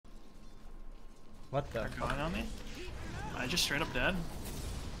What the They're fuck? going on me? I just straight up dead.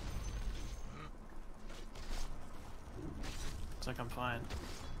 Looks like I'm fine.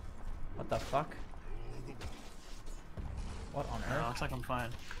 What the fuck? What on No, earth? looks like I'm fine.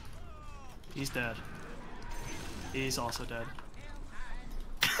 He's dead. He's also dead.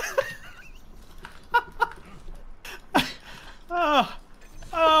 Oh,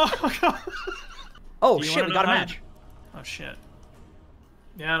 oh, God. Oh Do you shit, wanna we know got a how match. Oh shit.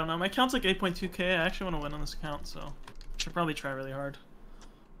 Yeah, I don't know. My account's like 8.2k. I actually want to win on this account, so should probably try really hard.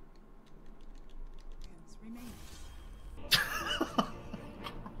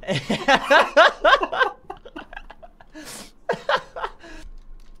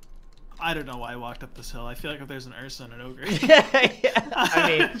 I don't know why I walked up this hill. I feel like if there's an Ursa and an ogre. Yeah,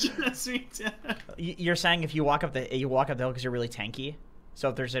 I mean, just me dead. you're saying if you walk up the hill because you're really tanky. So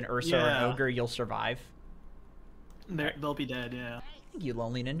if there's an Ursa or an Yeah. ogre, you'll survive. They'll be dead. Yeah. Thank you,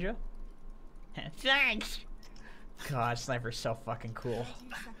 lonely ninja. Thanks. God, Sniper's so fucking cool.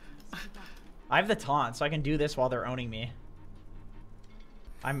 I have the taunt, so I can do this while they're owning me.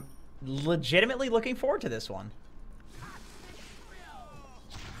 I'm legitimately looking forward to this one.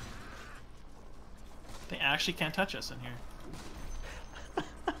 They actually can't touch us in here.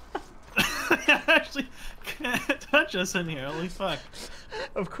 They actually can't touch us in here. Holy fuck.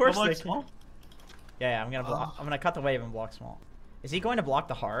 Of course Block they can. small? Yeah, I'm gonna block. I'm gonna cut the wave and block small. Is he going to block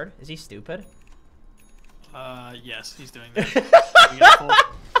the hard? Is he stupid? Yes, he's doing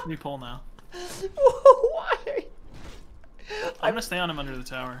that. We pull now. Why? I'm gonna stay on him under the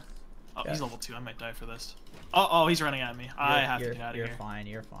tower. Oh, Yeah. he's level 2. I might die for this. Oh, he's running at me. I have to get out of here. You're fine.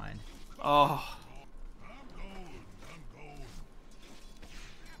 You're fine. Oh.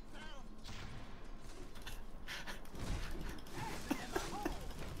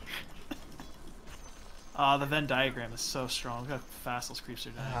 The Venn diagram is so strong. Look how fast those creeps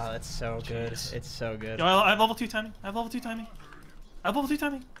are doing. Oh, that's so good. Jeez. It's so good. Yo, I have level 2 timing. I have level 2 timing. I have level 2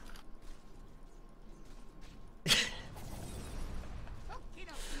 timing.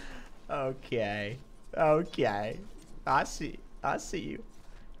 Okay. Okay. I see. I see you.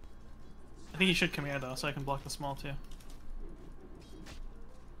 I think he should come here though, so I can block the small too.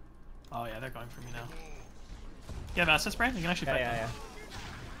 Oh yeah, they're going for me now. You have asset spray? You can actually fight them. Yeah.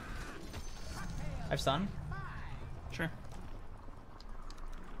 I've stun. Sure.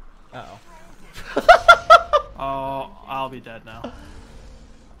 Uh-oh. Oh, I'll be dead now.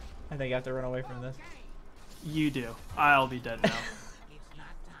 I think I have to run away from this. You do. I'll be dead now.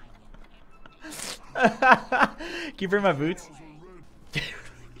 Can you bring my boots?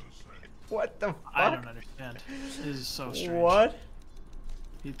 What the fuck? I don't understand. This is so strange. What?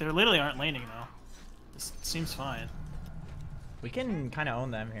 They literally aren't laning though. This seems fine. We can kind of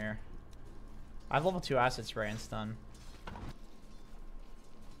own them here. I have level 2 acid spray and stun.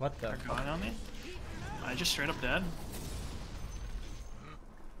 What the? They're going on me? I just straight up dead.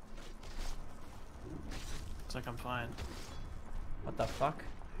 Looks like I'm fine. What the fuck?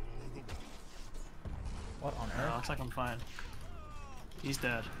 What on No, earth? looks like I'm fine. He's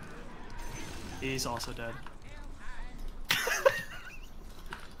dead. He's also dead.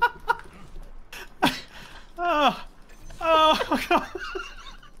 Oh, God.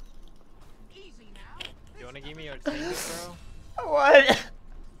 You wanna give me your tickets, bro? What?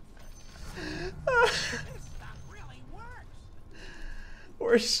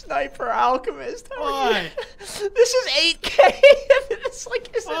 We're Sniper Alchemist. How are you- Why? This is 8K. It's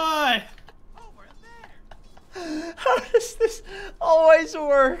like, is it? Why? How does this always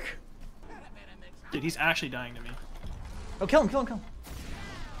work? Dude, he's actually dying to me. Oh, kill him, kill him, kill him.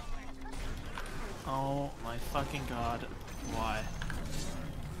 Oh my fucking god. Why?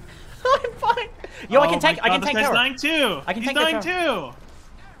 I'm fine. Yo, I can tank. my I can God, tank this tower. guy's dying too. I can He's tank the dying too.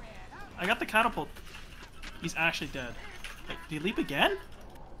 I got the catapult. He's actually dead. Wait, did he leap again?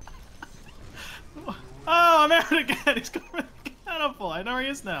 Oh, I'm out again. He's going with the catapult. I know where he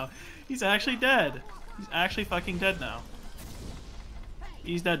is now. He's actually dead. He's actually fucking dead now.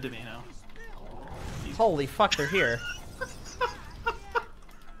 He's dead to me now. Holy fuck, they're here. I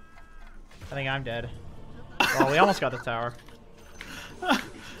think I'm dead. Well, we almost got the tower.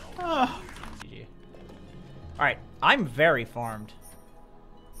 GG. Alright, I'm very farmed.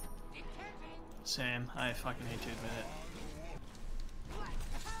 Same. I fucking hate to admit it.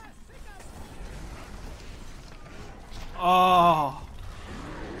 Oh.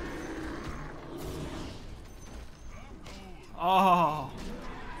 Oh.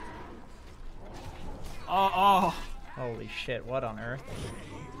 Oh. Holy shit, what on earth?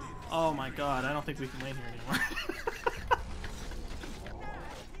 Oh my god, I don't think we can lane here anymore.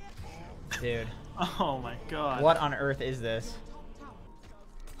 Dude. Oh my god. What on earth is this?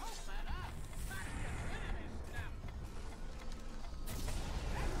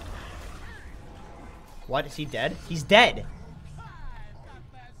 What? Is he dead? He's dead.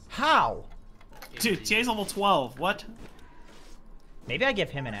 How? Dude, TA's level 12. What? Maybe I give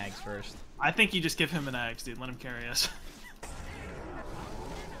him an Ags first. I think you just give him an axe, dude. Let him carry us.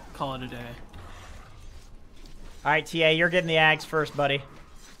 Call it a day. Alright, TA, you're getting the Ags first, buddy.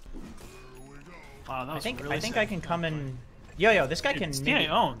 Wow, that was really I think sick. I can come in... Yo, this guy can... TA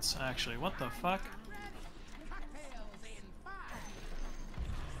owns, actually. What the fuck?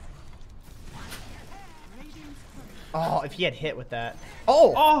 Oh, if he had hit with that.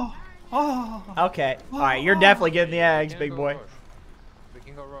 Oh! Oh! Oh! Okay. Alright, you're definitely getting the Ags, big boy. We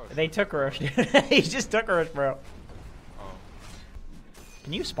can go Roche. They took Roche, dude. He just took Roche, bro. Oh.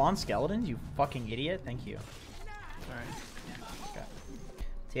 Can you spawn skeletons, you fucking idiot? Thank you. Alright.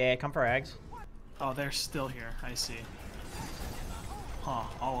 Okay. TA, come for Ags. Oh, they're still here. I see. Huh,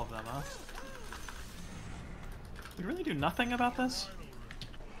 all of them, huh? We really do nothing about this?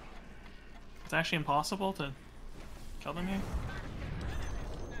 It's actually impossible to kill them here?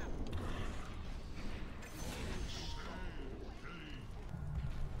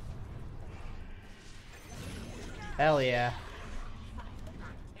 Hell yeah.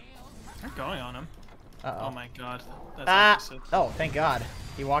 They're going on him. Uh-oh. Oh my god. That's opposite. Oh, thank God.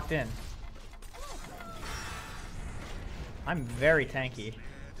 He walked in. I'm very tanky.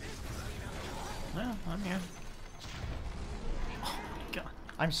 Yeah, I'm here. Oh my god.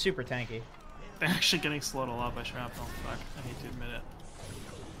 I'm super tanky. They're actually getting slowed a lot by shrapnel. Fuck, I hate to admit it.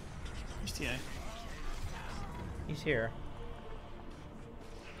 Where's TA? He's here.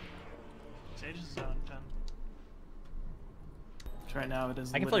 Sage is zone 10. So right now it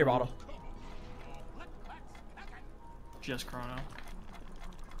is I can fill your bottle. Just Chrono.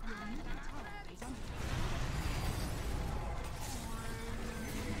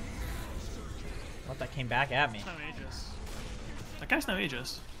 What, that came back at me. It's no Aegis. That guy's no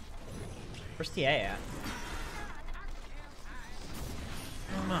Aegis. Where's TA at?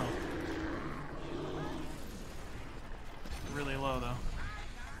 I don't know. Really low though.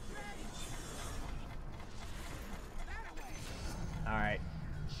 Alright.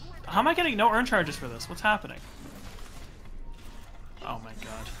 How am I getting no urn charges for this? What's happening? Oh my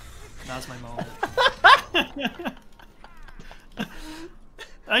god. Now's my moment.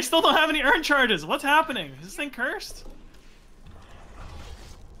 I still don't have any urn charges. What's happening? Is this thing cursed?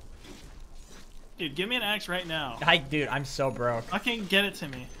 Dude, give me an axe right now. Dude, I'm so broke. Fucking get it to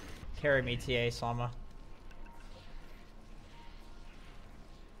me. Carry me, TA Sama.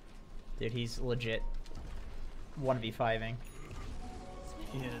 Dude, he's legit 1v5ing.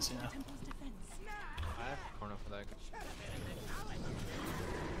 He is, yeah. I have Chrono for that.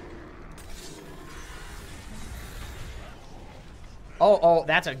 Oh,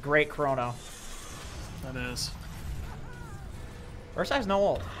 that's a great chrono. That is. Ursa has no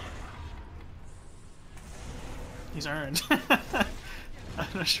ult. He's earned.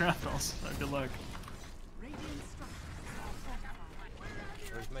 No shrapnels. So good luck.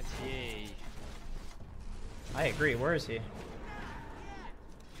 Where's my TA? I agree. Where is he?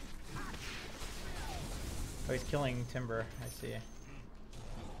 Oh, he's killing Timber. I see.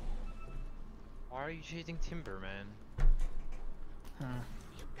 Why are you chasing Timber, man?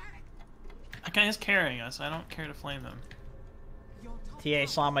 That guy is carrying us. I don't care to flame him. TA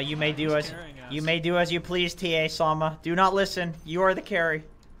Sama, you may do He's as carrying us. you may do as you please, TA Sama. Do not listen. You are the carry.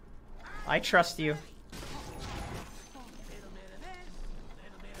 I trust you.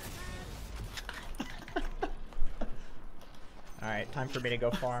 Alright, time for me to go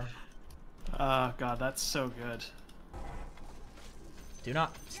farm. Oh god, that's so good. Do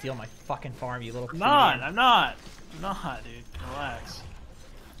not steal my fucking farm, you little I'm not, dude. Relax.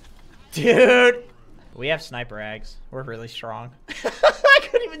 Dude! We have sniper ags. We're really strong. I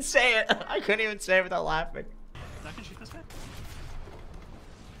couldn't even say it. I couldn't even say it without laughing. I can shoot this guy.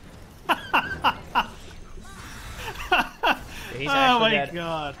 He's Oh actually my dead.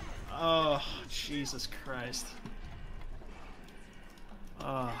 god. Oh, Jesus Christ.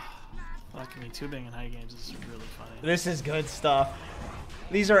 Oh, fucking me. Tubing in high games is really funny. This is good stuff.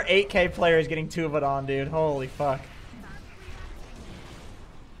 These are 8K players getting tubed on, dude. Holy fuck.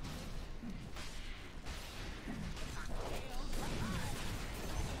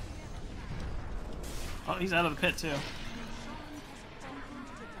 Oh, he's out of the pit too.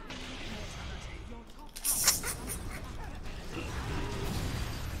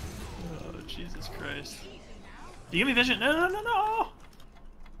 Oh, Jesus Christ. Do you give me vision? No, no, no, no!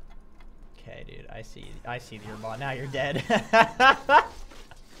 Okay, dude. I see your bot. Now you're dead.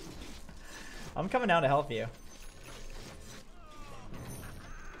 I'm coming down to help you.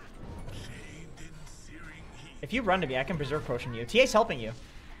 If you run to me, I can preserve potion you. TA's helping you.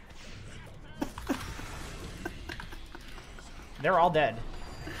 They're all dead.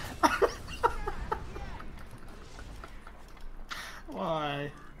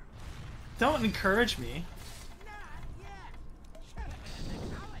 Why? Don't encourage me.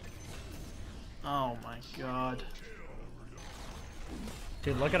 Oh my god.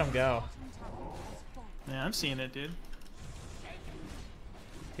 Dude, look at him go. Yeah, I'm seeing it, dude.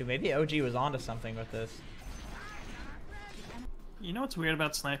 Dude, maybe OG was onto something with this. You know what's weird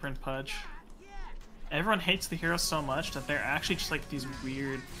about Sniper and Pudge? Everyone hates the hero so much that they're actually just like these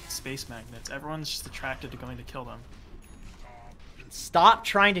weird space magnets. Everyone's just attracted to going to kill them. Stop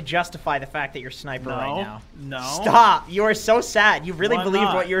trying to justify the fact that you're Sniper right now. No. Stop! You are so sad. You really No, I'm believed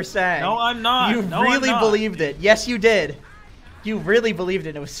not. what you were saying. No, I'm not. You No, really I'm not. believed it. Yes, you did. You really believed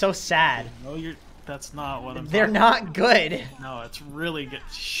it. It was so sad. No, that's not what I'm They're talking not good. about. No, it's really good.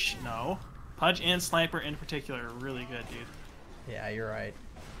 Shh, no. Pudge and Sniper in particular are really good, dude. Yeah, you're right.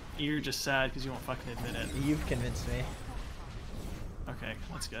 You're just sad because you won't fucking admit it. You've convinced me. Okay,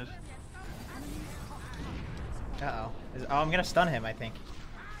 that's good. Uh-oh. Oh, I'm gonna stun him, I think.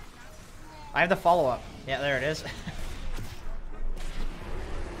 I have the follow-up. Yeah, there it is.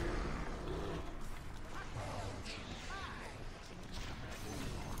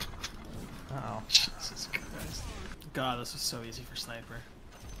 Uh-oh. Jesus Christ. God, this was so easy for Sniper.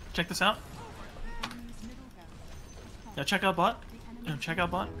 Check this out. Now check out bot. Check out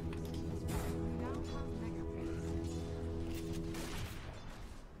bot.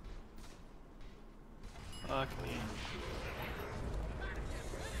 Fuck me.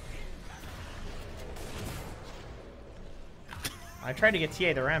 I tried to get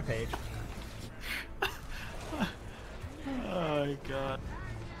TA the rampage. Oh my god.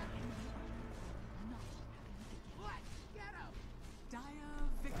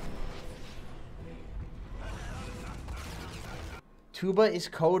 Tuba is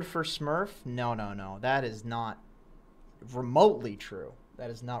code for Smurf? No, no, no. That is not remotely true.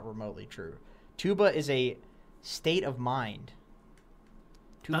 That is not remotely true. Tuba is a state of mind.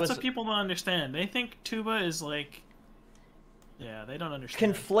 That's what people don't understand. They think tuba is like... Yeah, they don't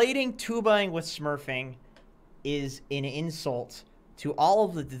understand. Conflating tubaing with smurfing is an insult to all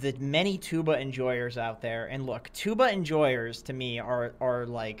of the many tuba enjoyers out there. And look, tuba enjoyers to me are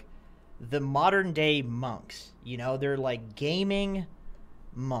like the modern day monks. You know, they're like gaming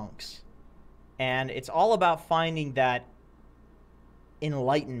monks. And it's all about finding that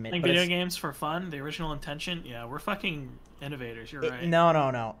enlightenment. Like video games for fun, the original intention. Yeah, we're fucking innovators. You're right. No, no,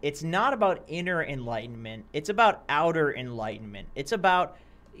 no. It's not about inner enlightenment. It's about outer enlightenment. It's about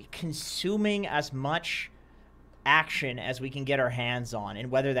consuming as much action as we can get our hands on. And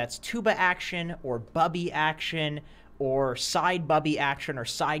whether that's tuba action or bubby action or side bubby action or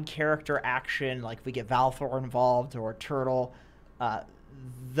side character action, like if we get Valthor involved or Turtle,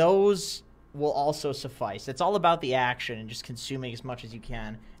 those will also suffice. It's all about the action and just consuming as much as you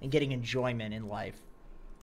can and getting enjoyment in life.